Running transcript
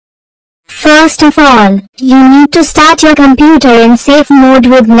First of all, you need to start your computer in safe mode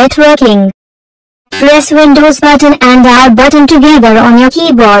with networking. Press Windows button and R button together on your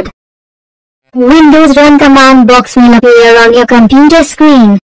keyboard. Windows Run command box will appear on your computer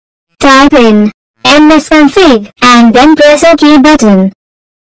screen. Type in msconfig and then press OK button.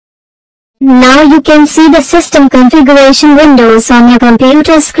 Now you can see the system configuration windows on your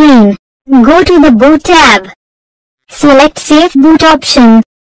computer screen. Go to the Boot tab. Select Safe Boot option.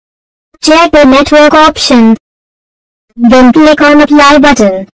 Check the network option. Then click on Apply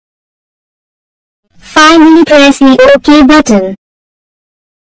button. Finally press the OK button.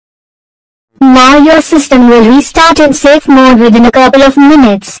 Now your system will restart in safe mode within a couple of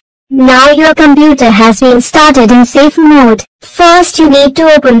minutes. Now your computer has been started in safe mode. First you need to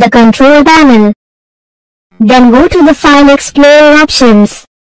open the control panel. Then go to the File Explorer options.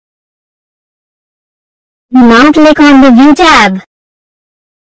 Now click on the View tab.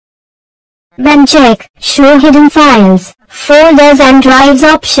 Then check Show Hidden Files, Folders and Drives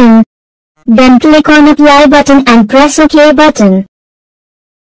option. Then click on Apply button and press OK button.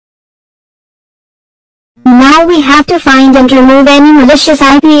 Now we have to find and remove any malicious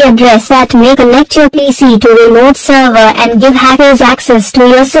IP address that may connect your PC to a remote server and give hackers access to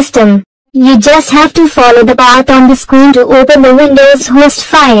your system. You just have to follow the path on the screen to open the Windows host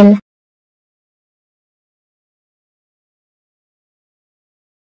file.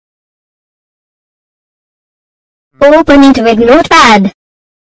 Open it with Notepad.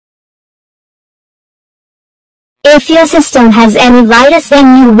 If your system has any virus,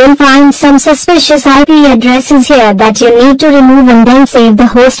 then you will find some suspicious IP addresses here that you need to remove and then save the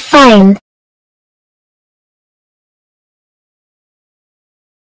host file.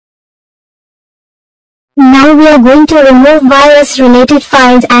 Now we are going to remove virus-related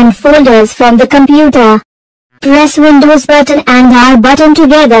files and folders from the computer. Press Windows button and R button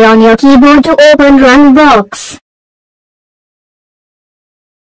together on your keyboard to open Run box.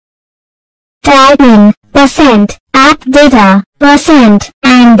 Type in %appdata,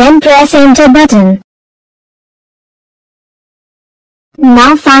 and then press Enter button.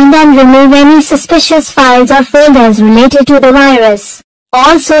 Now find and remove any suspicious files or folders related to the virus.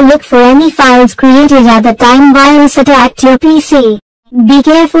 Also look for any files created at the time virus attacked your PC. Be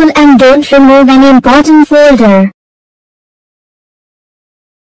careful and don't remove any important folder.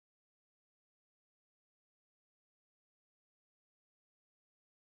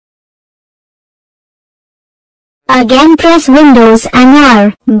 Again press Windows and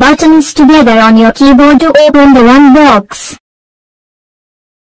R buttons together on your keyboard to open the Run box.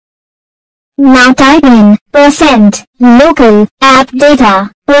 Now type in %local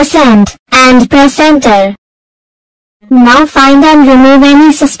appdata and press Enter. Now find and remove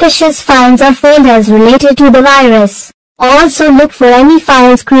any suspicious files or folders related to the virus. Also look for any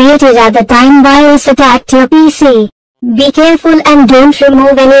files created at the time virus attacked your PC. Be careful and don't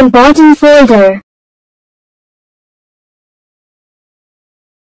remove any important folder.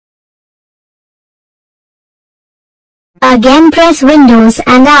 Again press Windows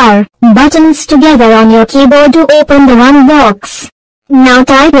and R buttons together on your keyboard to open the Run box. Now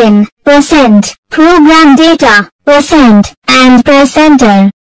type in %program data and press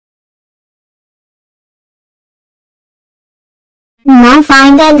Enter. Now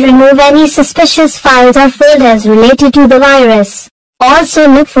find and remove any suspicious files or folders related to the virus. Also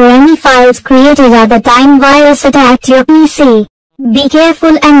look for any files created at the time virus attacked your PC. Be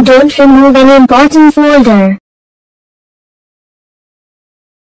careful and don't remove any important folder.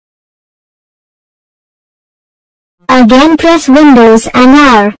 Again press Windows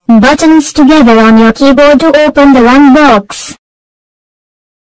and R buttons together on your keyboard to open the Run box.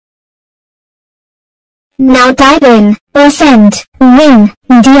 Now type in %win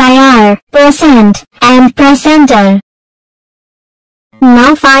dir and press Enter.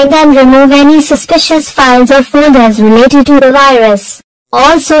 Now find and remove any suspicious files or folders related to the virus.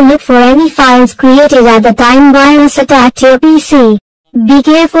 Also look for any files created at the time virus attacked your PC. Be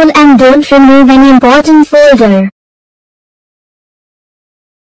careful and don't remove any important folder.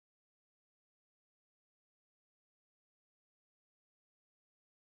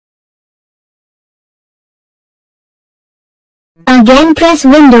 Again press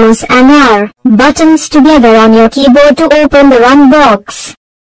Windows and R buttons together on your keyboard to open the Run box.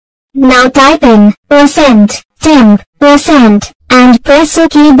 Now type in %temp and press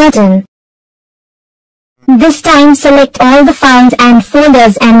OK button. This time select all the files and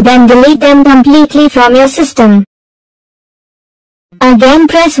folders and then delete them completely from your system. Again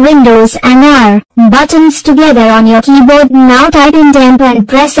press Windows and R buttons together on your keyboard. Now type in temp and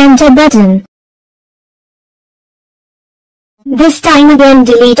press Enter button. This time again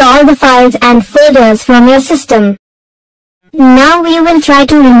delete all the files and folders from your system. Now we will try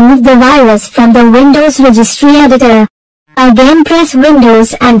to remove the virus from the Windows registry editor. Again press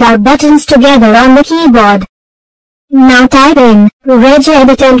Windows and R buttons together on the keyboard. Now type in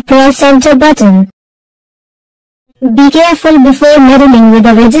regedit and press Enter button. Be careful before meddling with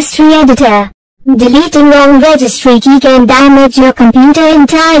the registry editor. Deleting wrong registry key can damage your computer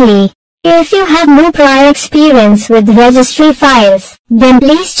entirely. If you have no prior experience with registry files, then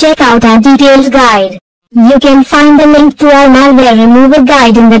please check out our detailed guide. You can find the link to our malware remover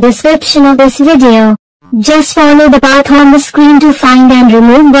guide in the description of this video. Just follow the path on the screen to find and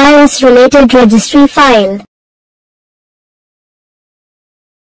remove virus-related registry file.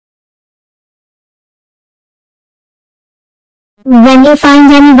 When you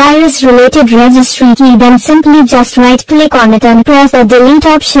find any virus-related registry key, then simply just right-click on it and press the delete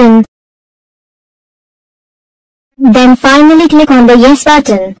option. Then finally click on the Yes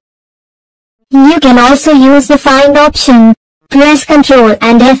button. You can also use the Find option. Press Ctrl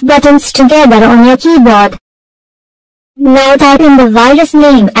and F buttons together on your keyboard. Now type in the virus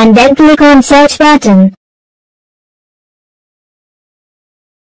name and then click on Search button.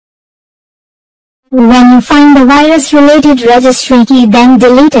 When you find the virus-related registry key, then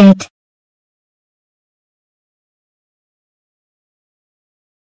delete it.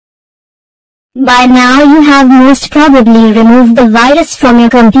 By now you have most probably removed the virus from your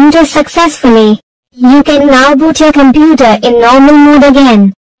computer successfully. You can now boot your computer in normal mode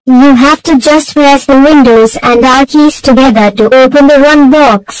again. You have to just press the Windows and R keys together to open the Run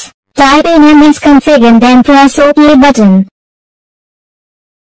box. Type in msconfig and then press OK button.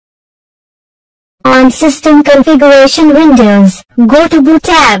 On System Configuration Windows, go to Boot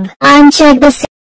tab, uncheck the